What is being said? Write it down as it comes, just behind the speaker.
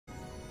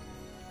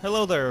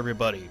Hello there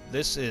everybody,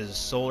 this is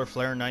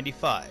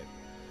SolarFlare95.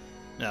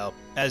 Now,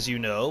 as you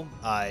know,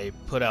 I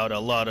put out a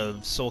lot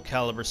of Soul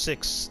Calibur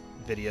 6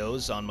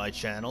 videos on my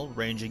channel,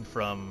 ranging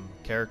from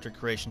character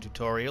creation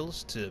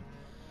tutorials to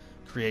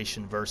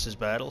creation versus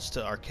battles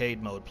to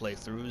arcade mode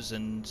playthroughs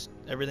and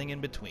everything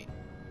in between.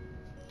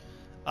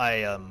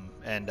 I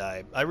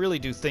really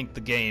do think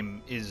the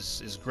game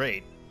is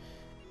great,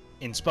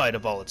 in spite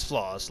of all its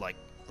flaws, like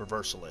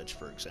reversal edge,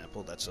 for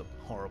example. That's a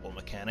horrible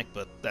mechanic,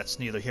 but that's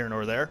neither here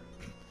nor there.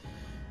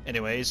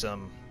 Anyways,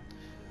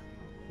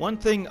 one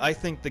thing I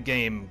think the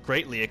game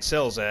greatly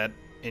excels at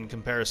in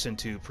comparison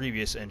to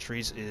previous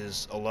entries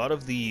is a lot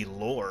of the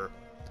lore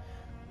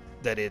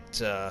that it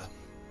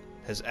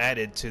has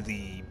added to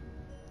the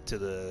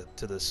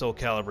Soul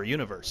Calibur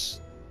universe,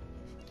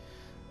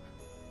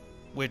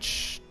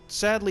 which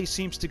sadly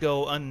seems to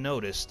go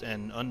unnoticed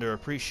and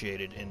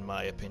underappreciated in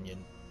my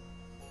opinion.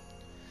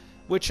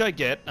 Which I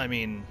get. I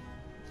mean,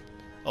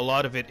 a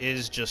lot of it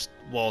is just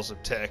walls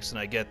of text, and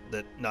I get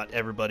that not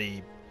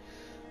everybody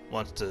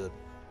wants to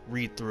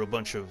read through a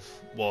bunch of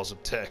walls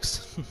of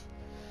text.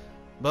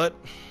 But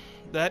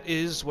that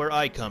is where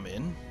I come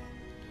in.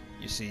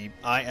 You see,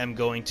 I am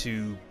going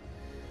to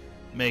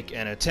make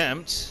an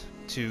attempt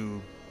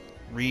to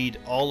read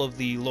all of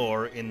the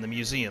lore in the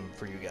museum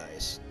for you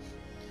guys.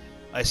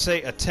 I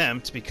say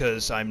attempt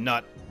because I'm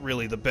not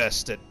really the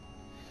best at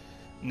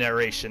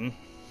narration,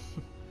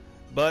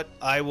 but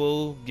I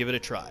will give it a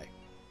try.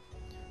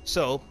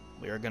 So,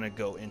 we are going to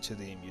go into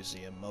the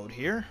museum mode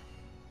here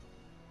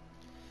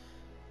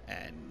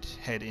and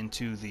head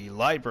into the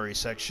library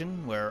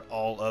section where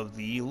all of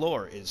the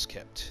lore is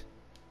kept.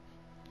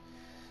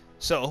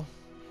 So,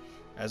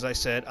 as I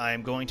said, I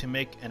am going to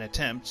make an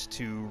attempt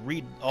to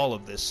read all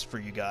of this for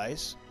you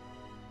guys.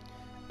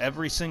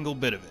 Every single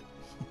bit of it.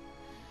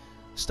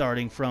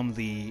 Starting from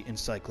the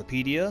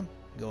encyclopedia,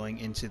 going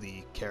into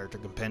the character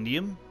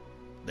compendium,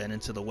 then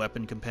into the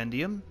weapon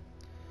compendium,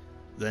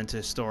 then to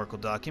historical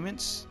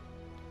documents,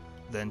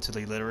 then to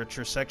the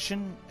literature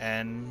section,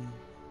 and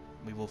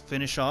we will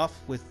finish off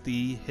with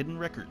the hidden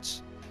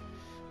records.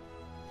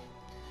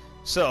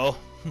 So,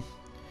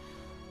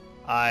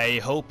 I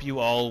hope you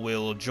all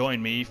will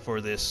join me for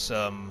this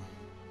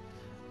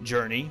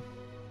journey,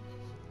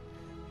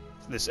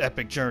 this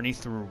epic journey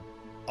through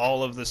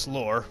all of this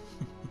lore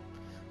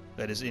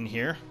that is in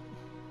here.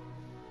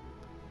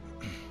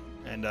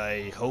 And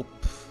I hope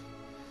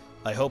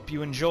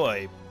you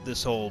enjoy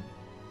this whole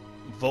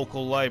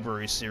vocal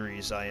library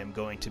series I am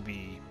going to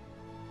be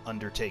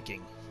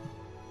undertaking.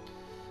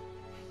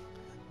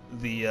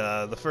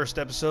 The first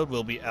episode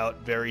will be out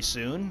very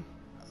soon,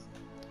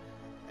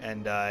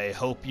 and I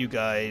hope you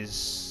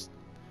guys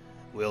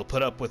will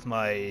put up with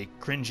my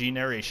cringy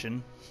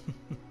narration.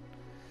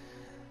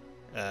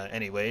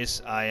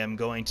 Anyways, I am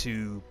going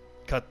to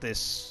cut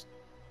this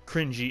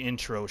cringy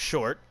intro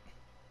short,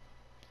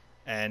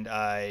 and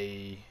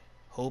I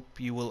hope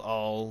you will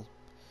all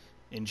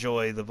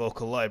enjoy the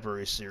vocal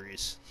library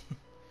series.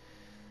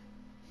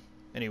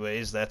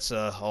 Anyways, that's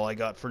all I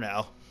got for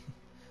now.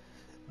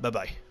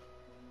 Bye-bye.